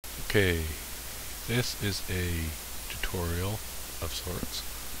Okay, this is a tutorial of sorts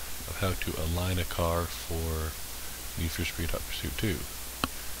of how to align a car for Need for Speed Hot Pursuit 2.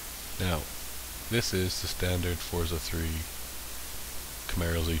 Now, this is the standard Forza 3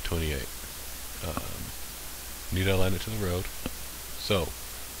 Camaro Z28. Need to align it to the road. So,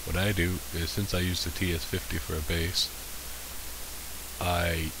 what I do is, since I used the TS50 for a base,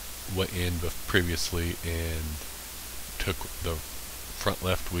 I went in previously and took the front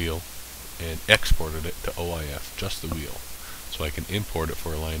left wheel and exported it to OIF, just the wheel, so I can import it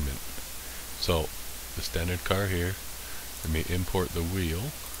for alignment. So the standard car here, let me import the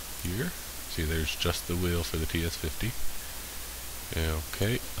wheel here. See, there's just the wheel for the TS50.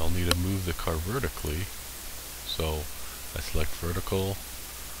 Okay, I'll need to move the car vertically, so I select vertical,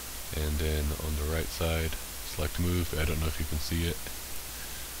 and then on the right side select move. I don't know if you can see it,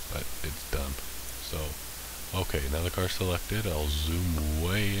 but it's done. So okay, now the car's selected. I'll zoom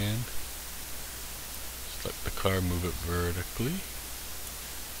way in, select the car, move it vertically,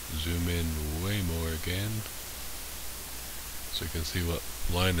 zoom in way more again, so you can see what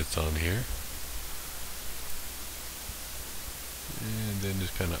line it's on here, and then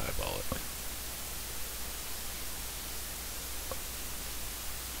just kind of eyeball it.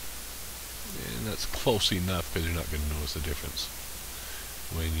 And that's close enough because you're not going to notice the difference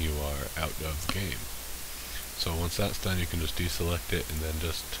when you are out of the game. So once that's done, you can just deselect it and then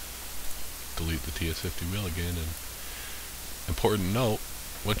just delete the TS50 wheel again. And important note,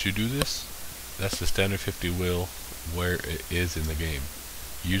 once you do this, that's the standard 50 wheel where it is in the game.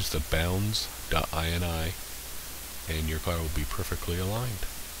 Use the bounds.ini and your car will be perfectly aligned.